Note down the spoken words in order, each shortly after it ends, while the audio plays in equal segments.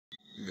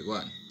Okay, go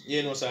on.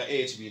 You know, sir,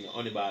 HB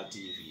on the bad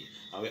TV,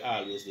 and we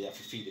always there to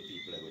feed the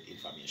people with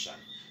information.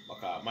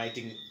 Because my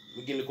thing,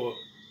 we give a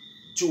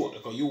joke,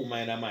 like a humor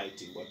in my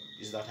thing, but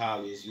it's not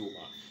always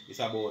humor. It's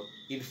about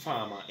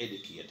inform and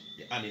educate,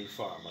 the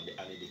uninformed and the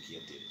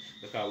uneducated.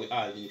 Because we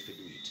all need to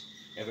do it.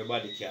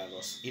 Everybody can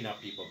just inner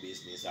people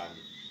business and,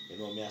 you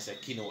know, me I say,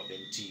 kin out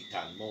them teeth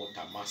and mouth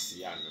and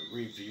massy and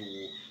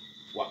review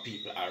what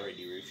people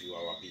already review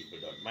or what people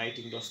done. My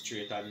thing just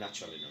straight and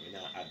natural, you know, me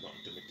not add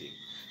nothing to my thing.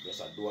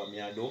 Just do what me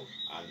I do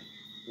and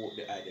hope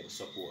the eye them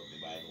support me,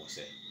 but I know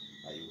say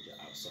that you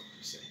have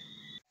something to say.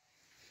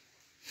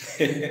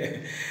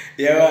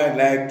 Yeah, man,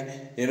 like,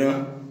 you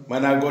know,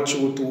 man, I go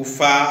through too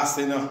fast,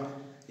 you know.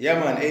 Yeah,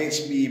 man,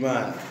 HB,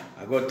 man,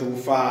 I go too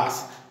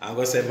fast. I'm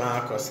going to say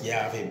Marcus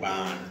Garvey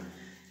ban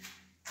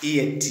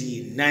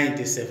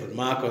 1897.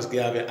 Marcus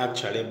Garvey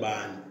actually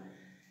ban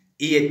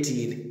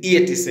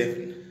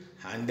 1887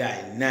 and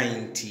died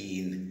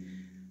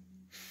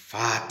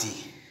 1940.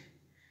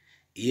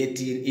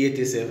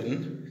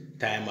 1887,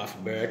 time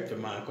of birth for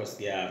Marcus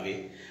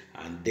Garvey,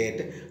 and dead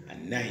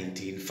in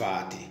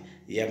 1940.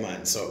 Yeah,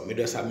 man, so me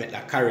just make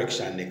a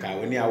correction because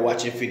when you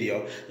watch a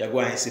video, you're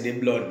going to see the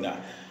blunder.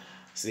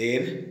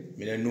 Saying,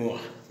 me don't know.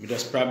 Me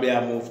just probably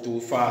I move too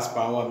fast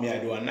for what me I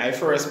do. And I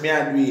first me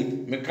I do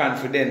it, me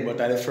confident,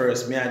 but at the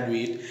first me I do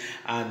it,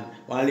 and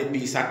one little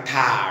piece of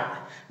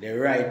tar, the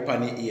right pan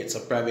the 8,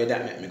 so probably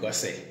that make me go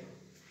say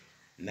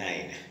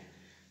 9.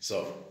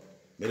 So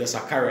me just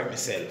correct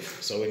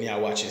myself. So when you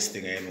watch this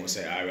thing, you know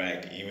say,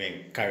 alright, he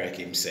ain't correct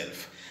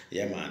himself.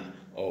 Yeah, man,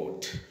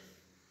 out.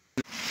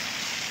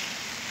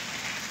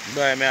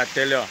 Boy, me I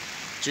tell you,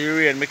 through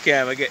rain, me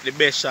can't get the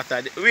best shot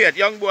at it. Wait,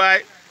 young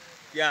boy,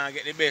 can't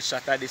get the best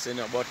shot at this, you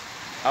know, but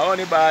I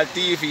only ball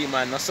TV,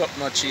 man, no something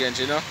no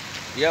change, you know.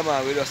 Yeah,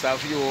 man, we just have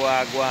few go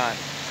on.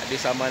 And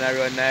this a man I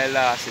run the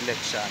last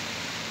election,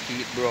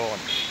 Pete Brown.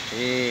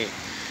 Yeah.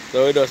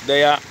 So we just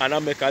there and I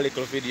make a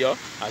little video.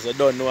 As I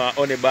don't know,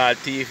 on the ball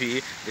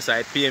TV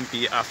beside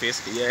PMP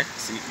office. Yeah,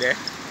 see it there?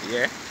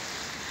 Yeah.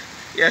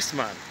 Yes,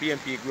 man,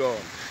 PMP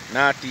ground.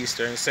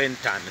 Northeastern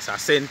sentence. It's a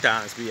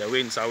sentence we are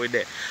Windsor with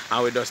there.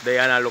 And we just there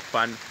and I look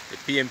on the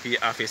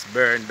PMP office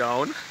burned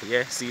down.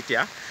 Yeah, see it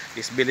here?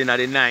 This building of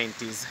the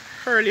 90s.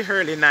 Early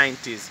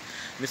 90s.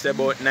 This is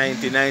about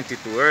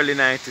 1992. Early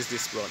 90s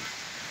this one.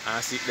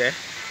 And see it there?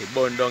 It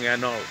burned down here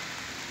now.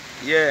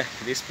 Yeah,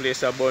 this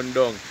place is burned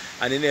down.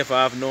 And they never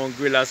have no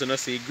grill, as you know,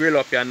 see grill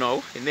up here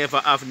now. They never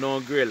have no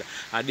grill.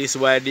 And this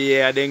is why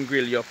they then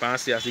grill you up and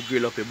see as the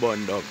grill up a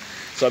burned down.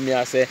 So me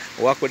I say,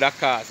 what could that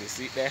cause? You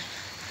see there?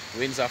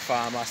 Windsor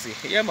Pharmacy.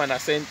 Yeah, man, a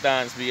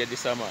sentence be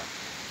this man.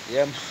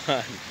 Yeah,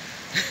 man.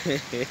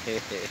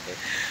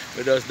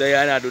 We just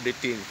there and do the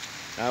thing.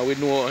 And we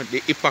know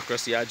the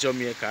hypocrisy of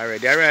Jamaica already.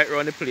 They right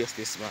around the place,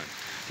 this man.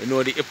 We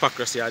know the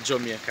hypocrisy of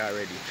Jamaica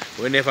already.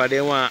 Whenever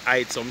they want to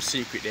hide some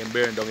secret, they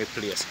burn down the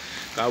place.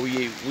 Because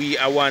we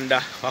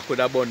wonder what could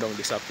have burned down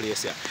this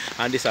place here.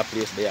 And this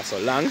place there so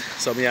long.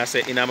 So me I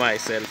say in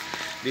myself,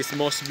 this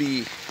must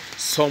be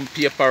some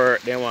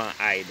paperwork they want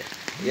to hide.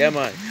 Yeah,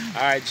 man.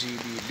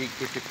 RGB, big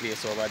pretty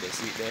place over there.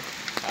 See it there?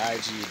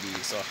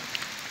 RGB. So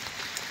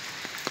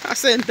a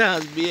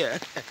sentence beer.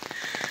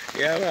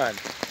 Yeah, man.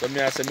 So me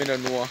I say me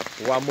don't know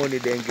what money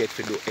they get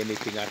to do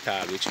anything at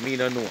all, which me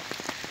don't know.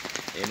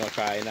 You know,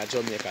 because in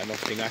Jamaica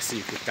nothing a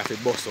secret. You have to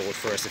bust out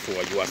first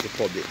before you have to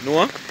public.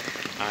 No?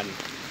 And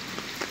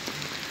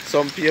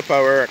some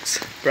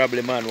paperworks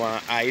probably man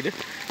want to hide.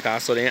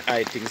 Because so they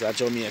hide things at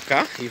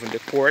Jamaica, even the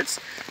courts.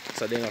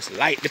 So they just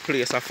light the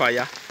place of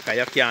fire. Because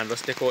you can't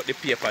just take out the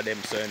paper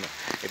them. So you know,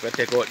 if you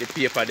take out the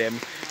paper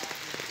them,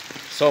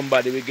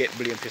 somebody will get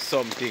blamed for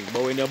something.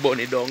 But when you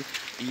burn it down,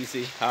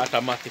 easy,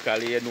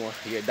 automatically, you know,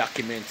 your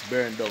documents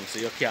burn down. So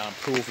you can't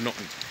prove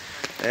nothing.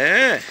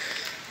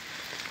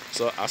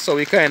 So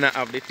we kind of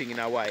have the thing in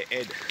our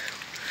head.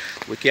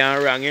 We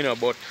can't wrong, you know,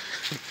 but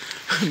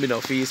me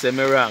no feel say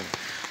me wrong.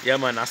 Yeah,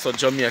 man, that's how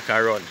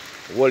Jamaica run.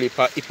 Whole heap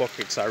of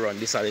hypocrites are run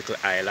this a little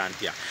island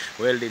here.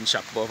 Welding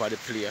shop over the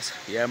place.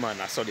 Yeah, man,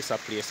 that's how this a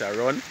place I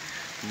run.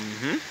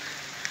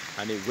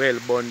 And it well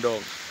burned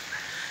down.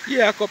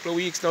 Yeah, a couple of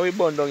weeks now we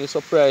burned down. It's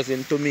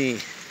surprising to me.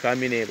 Because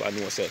my neighbor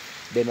knows that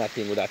then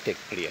nothing would have take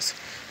place.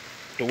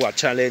 To what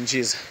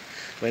challenges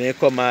when they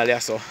come all here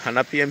so and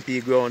a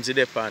PMP grounds in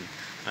Japan.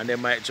 And they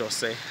might just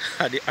say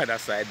at the other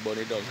side burn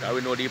it down. Because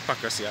we know the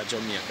hypocrisy of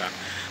Jamaica.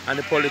 And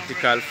the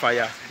political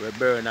fire we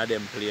burn at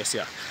them place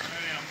here.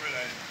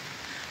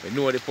 We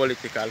know the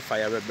political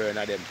fire we burn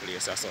at them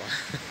places. So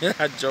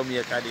at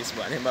Jamaica this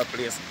man, my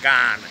place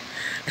gone.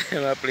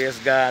 My place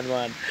gone,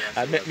 man.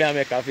 I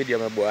make a video,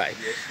 my boy.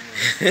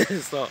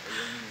 So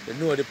we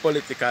know the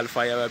political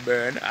fire we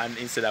burn, and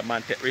instead of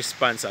man take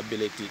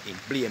responsibility in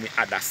blame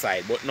the other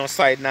side. But no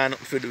side now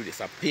nothing to do this.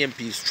 A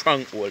PMP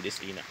stronghold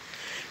this in.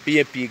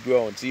 PMP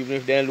grounds, even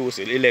if they lose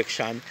the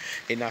election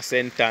in a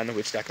sentence,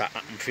 which that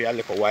happen for a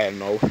little while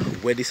now,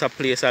 where this a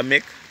place I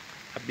make,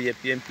 a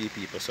PMP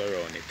people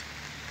surround it.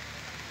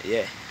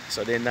 Yeah,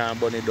 so they now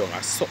burn it down.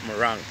 Something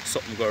wrong,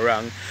 something go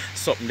wrong,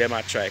 something them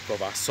a try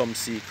cover, some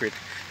secret.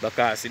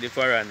 Because see the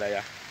veranda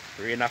here,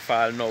 Rain a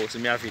fall now, so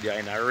me a video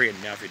in a rain,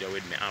 me a video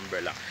with my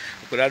umbrella.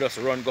 I could have just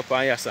run go up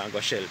on yes and go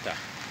shelter.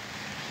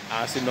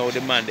 And see now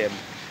the man them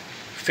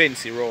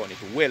fancy round it,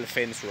 well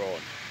fenced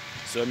round.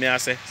 So me I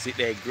say sit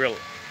there grill,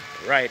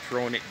 right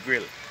round it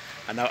grill.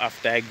 And now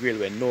after I grill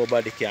when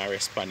nobody can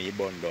respond, he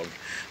burn down.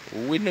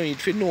 We need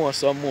to know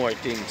some more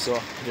things,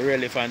 so the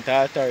relevant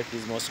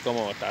authorities must come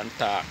out and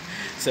talk.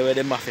 So what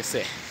them have to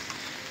say,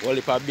 all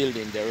the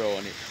building they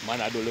around it,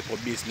 man I do little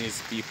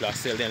business, people are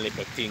selling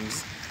little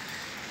things.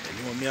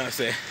 You know me I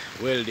say,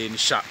 welding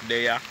shop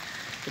there,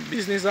 the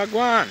business are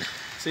gone.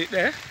 See it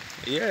there?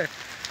 Yeah.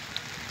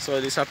 So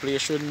this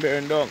place shouldn't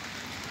burn down.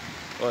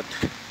 But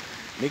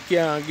me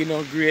can't give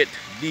no great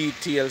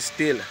details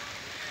still.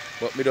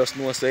 But me just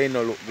know say it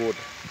no look good.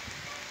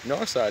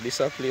 No sir, this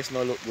a place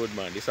no look good,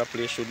 man. This a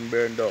place shouldn't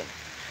burn down.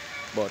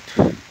 But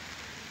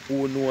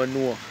who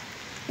know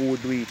who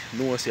do it,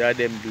 know say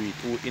them do it,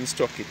 who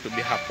instruct it to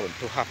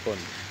happen,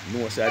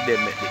 know say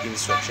them make the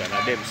instruction,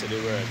 and them say the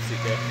word,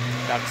 sit there,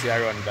 taxi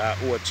around the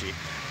Ochi.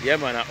 Yeah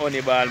man, a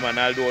honey ball man,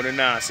 although you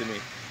not see me,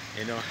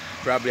 you know,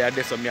 probably I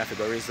just me have to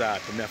go resort,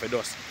 me have to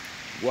just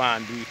go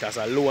and do it as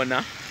a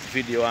loner,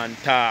 video and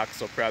talk,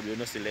 so probably you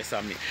know still less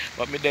of me.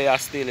 But me there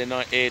still in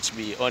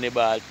HB,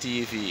 Honeyball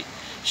TV.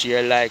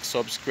 Share, like,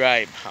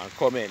 subscribe and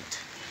comment.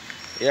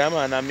 Yeah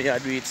man, and me I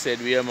do it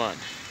said way man.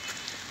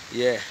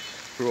 Yeah,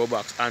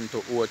 Probox and to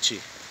Ochi.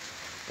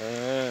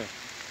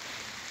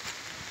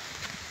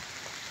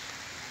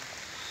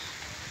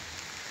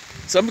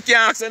 Some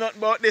can't say nothing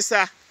about this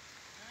sir.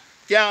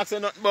 Can't say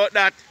nothing about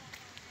that.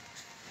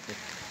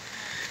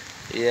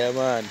 Yeah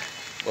man.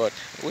 But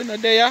we not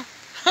there.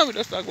 We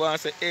just go and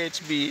say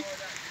HB,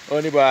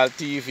 Honeyball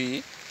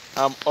TV.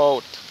 I'm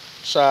out.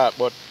 Sharp,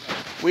 but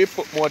we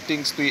put more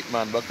things to it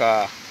man,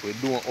 because we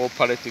do our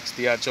politics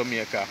here in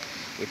Jamaica.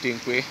 We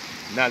think we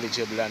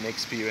knowledgeable and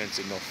experienced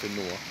enough to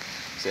know.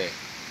 Say,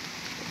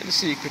 the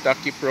secret I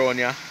keep around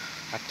here,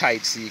 a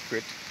tight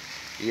secret.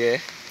 Yeah.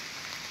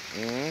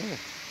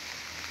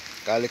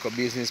 Got like a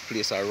business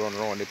place I run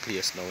around the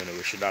place now, you know,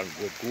 we should have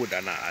go good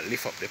and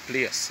lift up the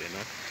place, you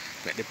know.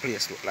 Make the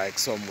place look like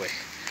somewhere.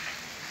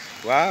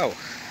 Wow.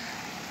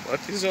 But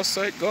it's just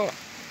so it go.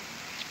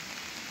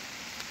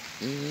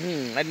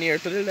 I'm near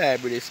to the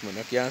library this man.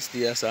 I can't stay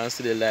here and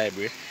see the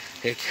library.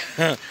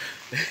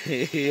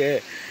 Yeah.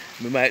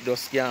 We might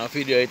just scan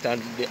video it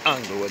and the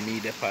angle we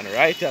need upon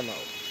right here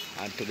now.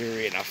 And to the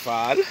rain a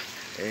fall.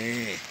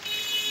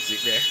 See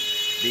there?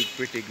 Big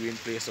pretty green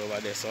place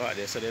over there. So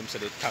them say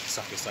the tax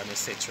office and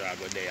etc.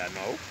 go there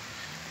now.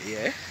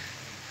 Yeah.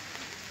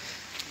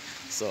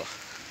 So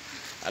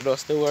I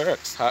just the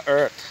works. I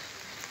earth.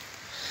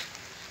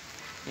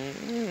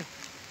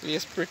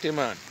 Place pretty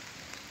man.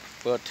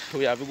 But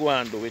we have to go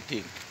and do a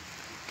thing.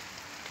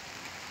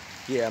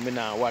 Yeah, I mean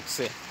now what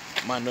say,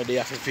 man no they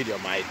have to video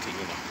my thing,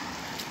 you know.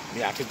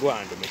 Me have to go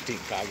and do my thing,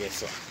 I guess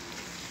so.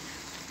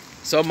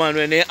 So man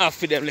when they have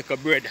for them like a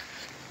bread,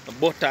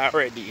 butter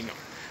already, you know.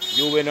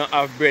 You will not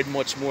have bread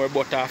much more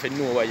butter have to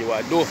know what you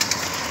are do.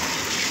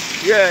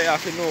 Yeah, you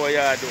have to know what you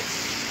are do.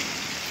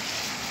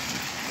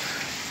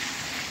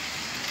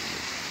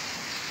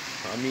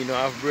 I mean you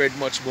have bread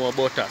much more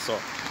butter, so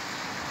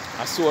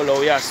I solo,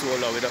 we just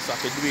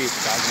have to do it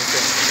because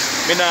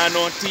I don't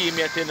know team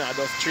yet, you know,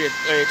 just straight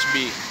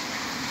HB.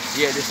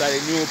 Yeah, this is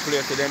the new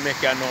place so they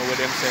make you know where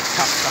them say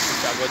tax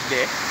office I got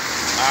there.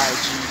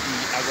 RGD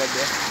I got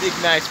there. Big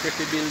nice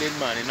pretty building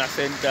man in a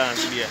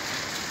sentence here.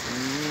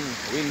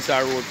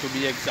 Windsor Road to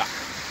be exact.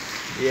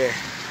 Yeah.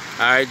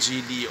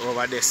 RGD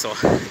over there so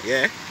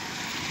yeah.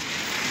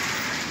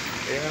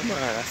 Yeah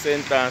man, a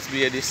sentence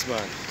be this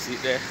man. See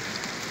there?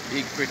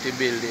 Big pretty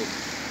building.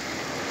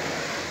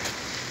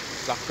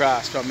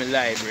 Across from the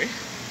library.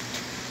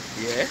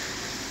 Yeah.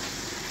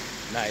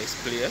 Nice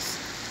place.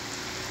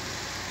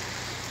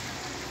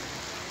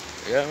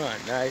 Yeah man,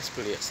 nice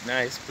place.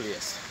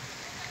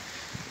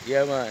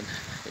 Yeah man.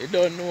 You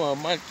don't know,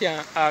 man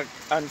can't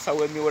answer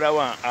when me would have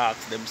want to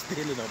ask them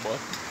still, you know, but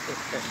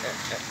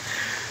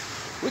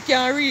we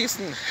can't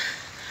reason.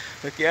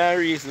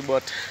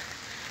 But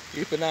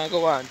people not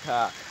go and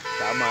talk.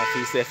 That man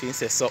if he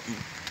say something,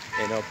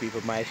 you know,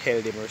 people might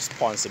hold him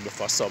responsible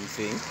for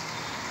something.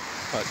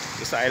 But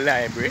it's a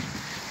library,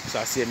 so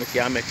I say I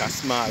can make a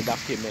small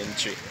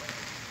documentary.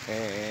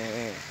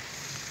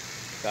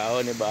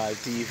 Because Honeyball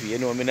TV, you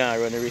know, I not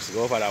run the risk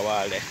over the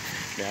wall there.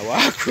 I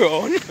walk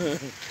around.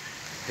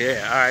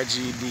 Yeah,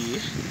 RGD.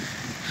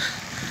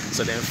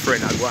 So then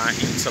friend I go and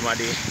eat some of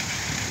the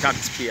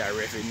taxpayer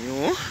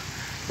revenue.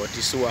 But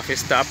it's so have to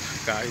stop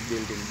because the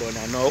building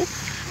done now.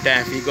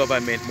 Time for the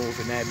government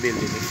moving that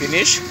building to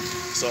finish.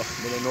 So I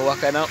don't know what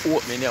kind of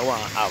opening you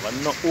want to have.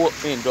 And not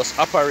opening, just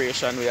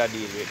operation we are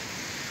dealing with.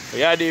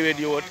 We are dealing with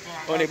you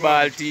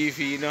Honeyball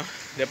TV, you know,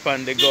 they're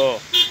on the go.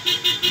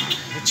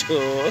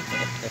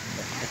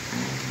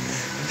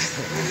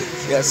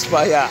 Yes,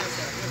 fire.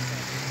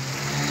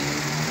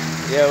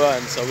 Yeah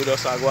man, so we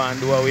just go and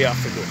do what we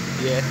have to do.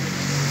 Yeah.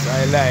 So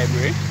a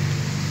library.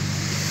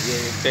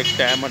 Yeah, you take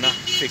time and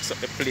fix up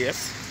the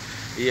place.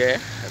 Yeah,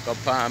 like a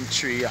palm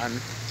tree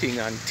and thing.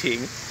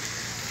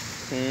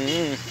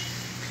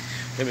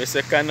 Let me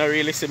say, can not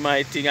really see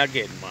my thing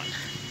again, man.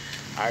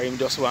 Or him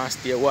just want to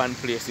stay one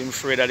place. Him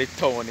afraid of the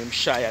town, him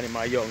shy and him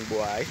a young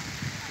boy.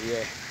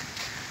 Yeah.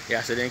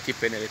 Yeah, so then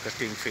keep any little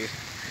thing for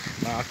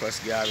Marcus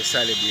Garvey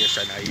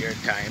celebration a year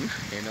time,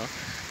 you know.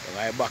 So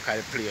I back at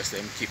the place,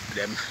 them keep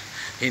them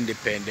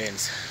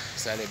independence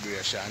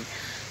celebration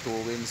to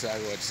Windsor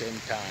Road,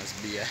 St. Anne's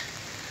Bay.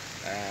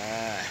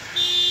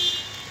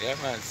 Yeah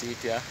man, see it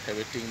here,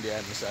 everything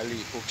there, Mr.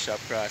 Lee cook shop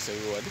across the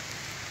road.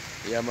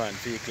 Yeah man,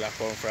 vehicle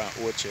come from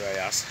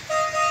Ochiroyas.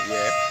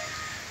 Yeah.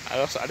 I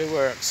also had the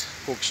works,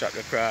 cook shop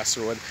across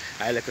the road.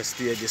 I like a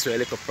stage where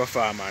like a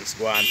performance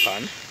go on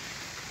pan.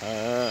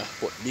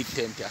 Put big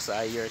tent as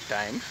a year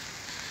time.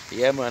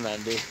 Yeah man,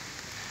 and the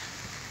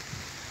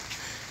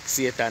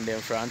Satan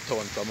them from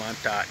town come and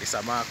talk. This is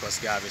a Marcus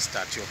Garvey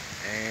statue.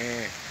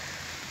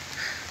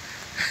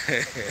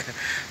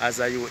 As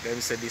a youth, them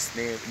say this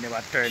name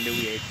never turn the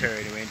way it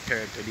turned when it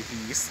turned to the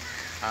east.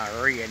 And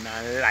rain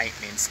and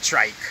lightning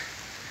strike.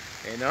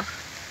 You know?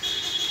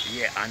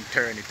 Yeah, and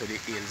turn it to the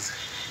hills.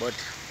 But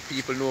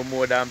people know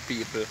more than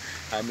people.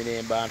 I mean,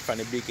 I'm born from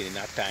the beginning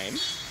of time.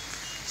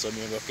 So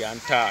me can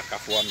talk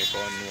of what me can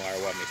know or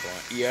what me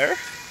can hear.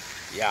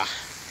 Yeah.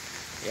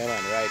 Yeah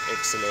man, right,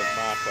 excellent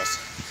Marcus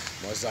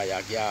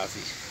Mosiah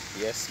Garvey.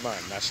 Yes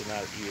man,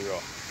 national hero.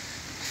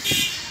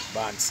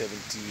 Born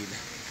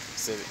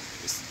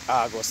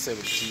August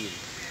 17,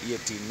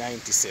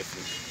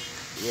 1897.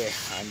 Yeah,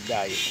 and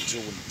died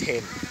June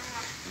 10,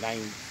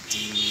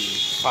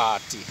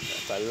 1940.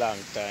 That's a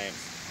long time.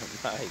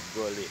 My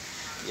golly.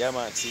 Yeah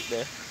man, sit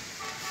there.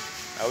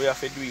 And we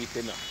have to do it,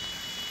 you know.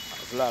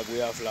 Vlog, we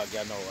have vlog,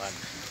 you know, and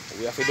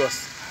we have to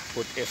just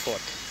put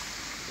effort.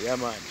 Yeah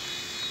man.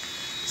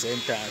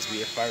 Sometimes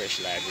we a parish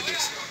like with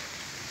this.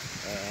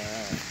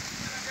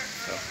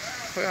 So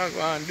we are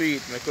going to do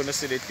it. I couldn't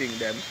see the thing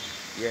them.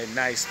 Yeah,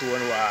 nice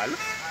stone wall.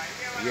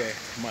 Yeah,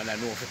 man, I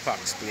know if pack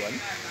stone.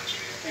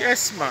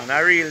 Yes man,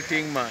 a real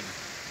thing man.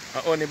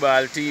 A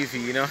Honeyball TV,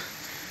 you know.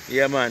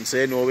 Yeah man, so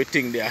you know we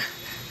think there.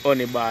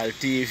 Honeyball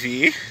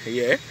TV.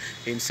 Yeah.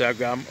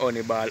 Instagram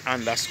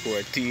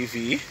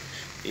Honeyball_TV.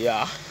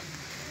 Yeah.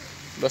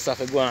 Just have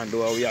to go and do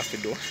what we have to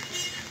do.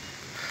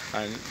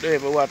 And don't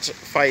ever watch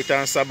fight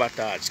and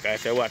sabotage, because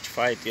if you watch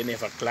fight, you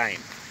never climb.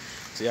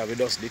 So you have to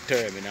just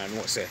determine and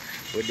know, say,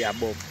 with the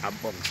above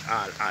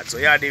all hard. So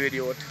yeah, the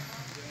video.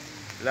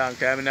 Long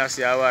time I don't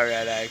see a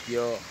warrior like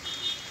yo.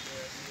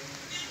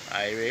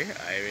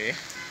 Irie.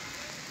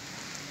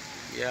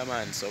 Yeah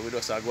man, so we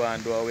just go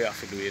and do what we have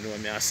to do, you know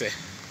what I say.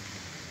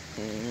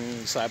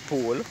 So a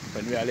pool,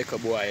 when we were a little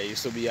boy, there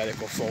used to be a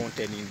little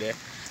fountain in there.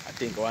 I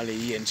think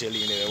only angel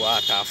in the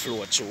water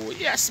flow through.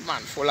 Yes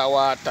man, full of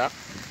water.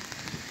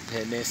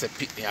 And there's a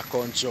picnic I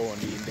can't join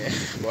in there.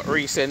 But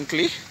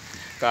recently,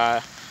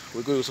 cause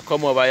we used to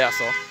come over here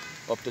so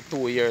up to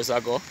 2 years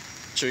ago,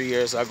 3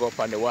 years ago up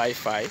on the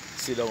Wi-Fi,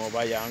 sit down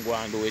over here and go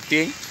and do a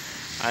thing.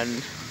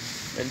 And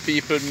when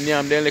people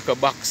name them like a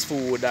box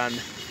food and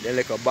then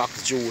like a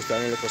box juice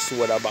and then like a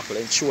soda bottle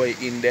and throw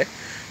it in there.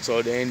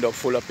 So they end up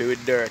full up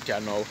with dirt, you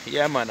know.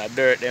 Yeah man, the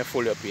dirt then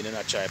full up in and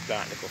I try to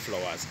plant like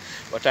flowers.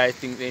 But I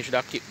think they should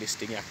have keep this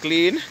thing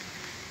clean,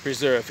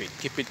 preserve it,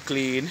 keep it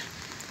clean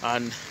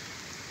and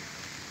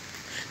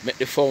make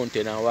the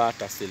fountain and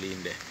water still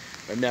in there.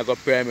 When I go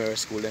primary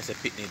school, there's a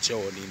picnic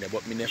joint in there,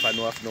 but I never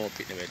know if no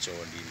picnic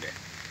joint in there.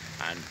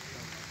 And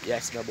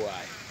yes, my boy,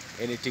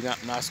 anything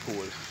happen at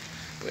school.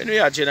 When we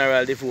have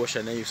general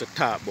devotion, I used to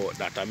talk about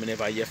that. I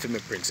never hear from my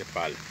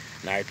principal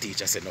and our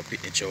teacher said no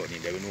picnic joint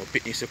in there. We know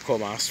picnics to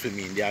come and swim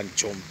in there and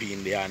jump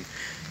in there and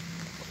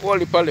all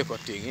the political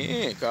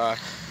thing. Because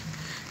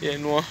you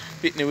know,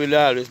 picnic will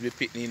always be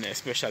picnic,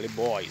 especially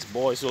boys.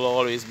 Boys will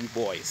always be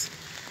boys,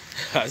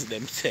 as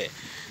them say.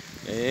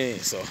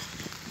 So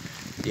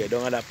yeah,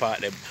 down other part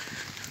the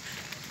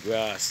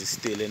grass is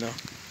still, you know.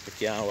 You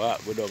can't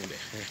walk go down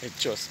there.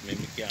 Trust me,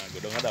 you can't go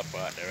down other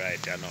part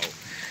right here now.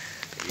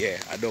 Yeah,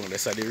 I don't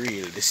that's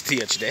the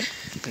stage there.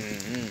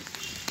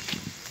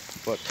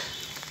 But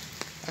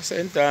I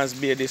sometimes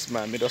be this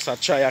man, me just a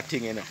try a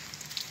thing, you know.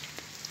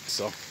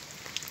 So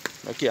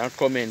you can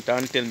comment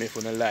and tell me if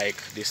you don't like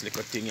this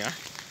little thing here.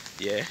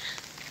 Yeah.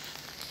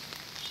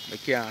 I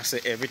can't say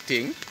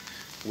everything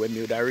when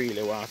you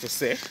really want to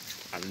say.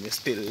 And we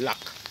still lack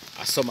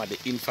some of the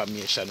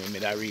information we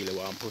really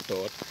want to put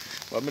out.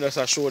 But I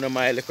just show them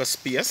my little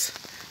space.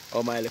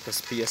 Or my little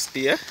space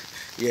there.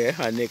 Yeah,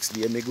 and next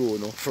day I go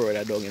no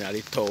further down in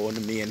the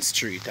town, main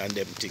street and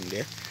them thing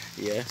there.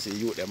 Yeah, so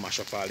youth them mash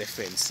up all the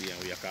fence here.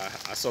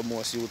 As some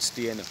most youth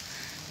stay, you know,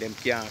 them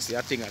can't see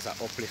a thing as an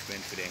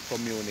upliftment for them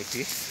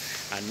community.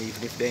 And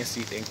even if they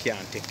see it, they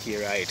can't take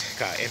care of it.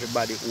 Because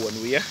everybody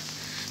own way.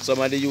 Some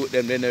of the youth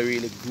them they don't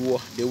really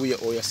grow the way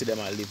how you see them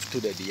live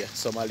today.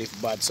 Some live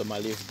bad, some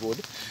live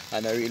good.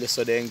 And I really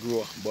saw them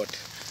grow. But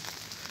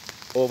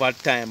over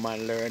time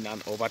man learn,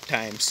 and over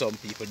time some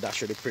people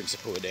dash the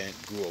principle they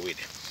grow with.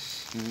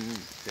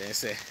 They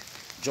say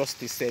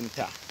Justice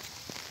Center.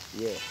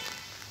 Yeah.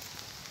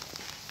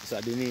 So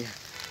the name,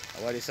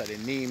 what is the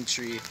neem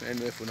tree?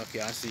 Anyway, if you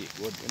can see it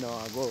good, you know,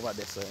 I go over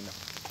there so you know.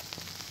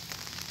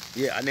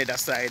 Yeah, another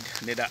side,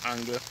 another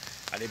angle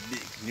of the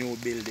big new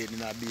building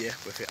in a bay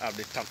where you have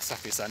the tax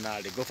office and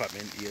all the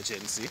government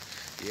agency.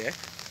 Yeah.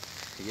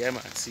 Yeah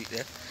man, see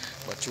there.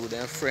 But through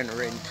them friend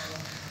rent.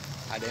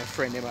 And then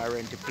friend them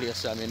rent the place,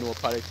 so I mean no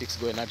politics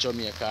going to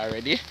Jamaica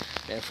already.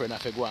 Then friend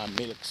have to go and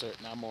milk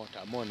certain amount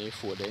of money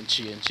for them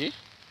change it.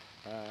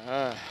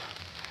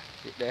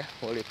 See there,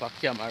 whole heap of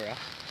camera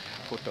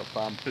put up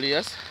on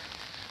place.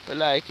 But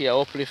like here,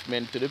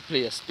 upliftment to the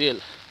place still.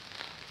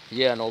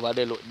 Yeah, and over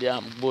there look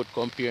damn good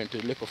compared to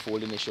the little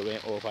folding issue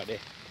went over there.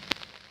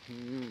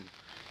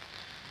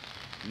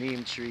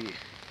 Neem tree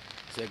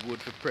is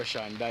good for pressure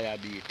and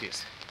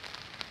diabetes.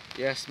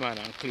 Yes man,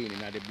 and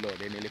cleaning of the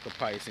blood. Any little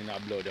pies in the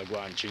blood you go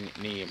and drink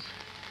neem.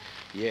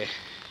 Yeah.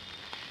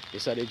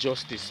 This is the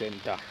Justice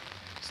Center.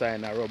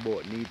 Sign a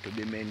robot need to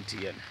be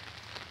maintained.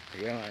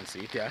 Yeah man,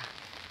 see it here?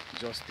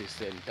 Justice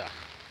Center.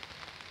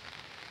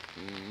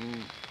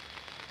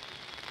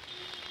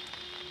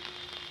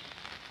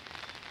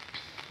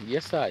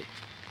 Yes I.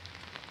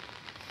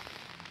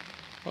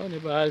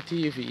 Honeyball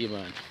TV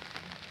man.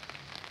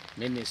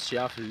 Ministry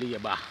of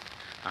Labour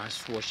and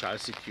Social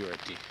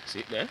Security. See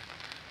it there?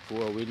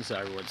 For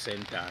Windsor Road,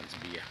 St. Anne's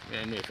Bay. I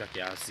don't know if you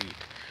can see it.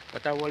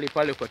 But a whole heap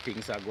of little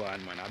things are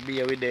going man. I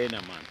be with them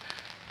man.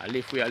 I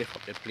lift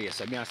up the place.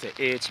 So I say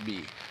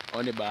HB,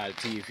 Honeyball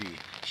TV.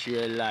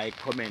 Share, like,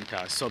 comment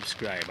and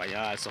subscribe. And you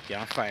also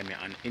can find me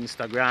on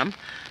Instagram,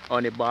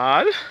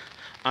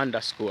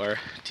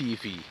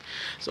 Honeyball_TV.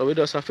 So we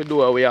just have to do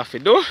what we have to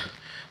do.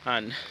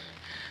 And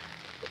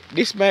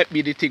this might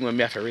be the thing when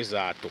we have to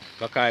resort to,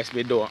 because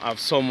we don't have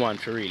someone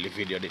to really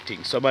video the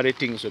thing. Some of the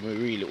things we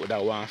really would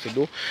have want to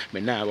do,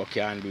 but now we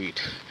can't do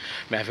it.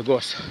 I have to go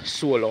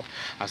solo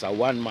as a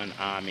one-man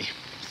army.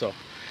 So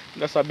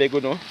that's a big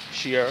one.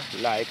 Share,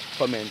 like,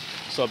 comment,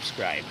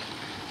 subscribe.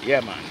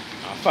 Yeah man.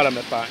 And follow me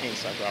on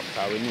Instagram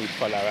because we need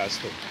followers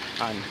too.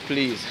 And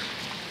please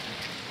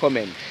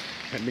comment.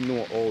 Let me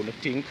know how you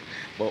think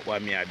about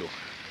what I do.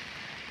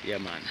 Yeah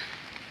man.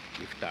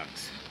 Give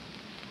thanks.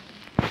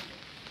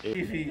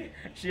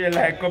 Share,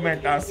 like,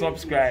 comment and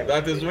subscribe.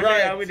 That is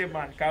right. With the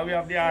man, because we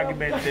have the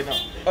argument, you know.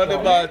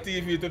 Honeyball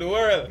TV to the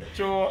world.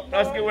 So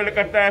let's give a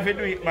little time to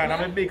do it, man.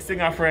 I'm a big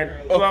singer friend.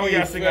 Okay, we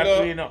are singer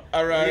too, you know.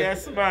 Alright.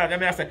 Yes, man. I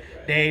mean, I say,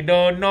 they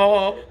don't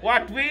know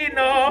what we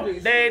know.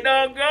 They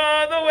don't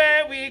grow the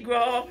way we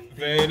grow.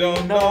 They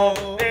don't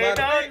know. They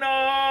don't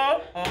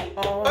know.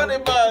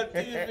 Honeyball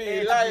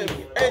TV live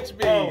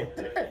HB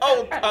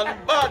out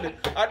and bad.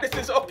 And this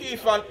is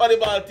O'Keefe and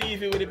Honeyball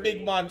TV with the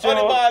big man,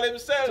 Honeyball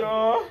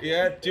himself.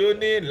 Yeah,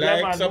 tune in,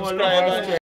 like, subscribe, and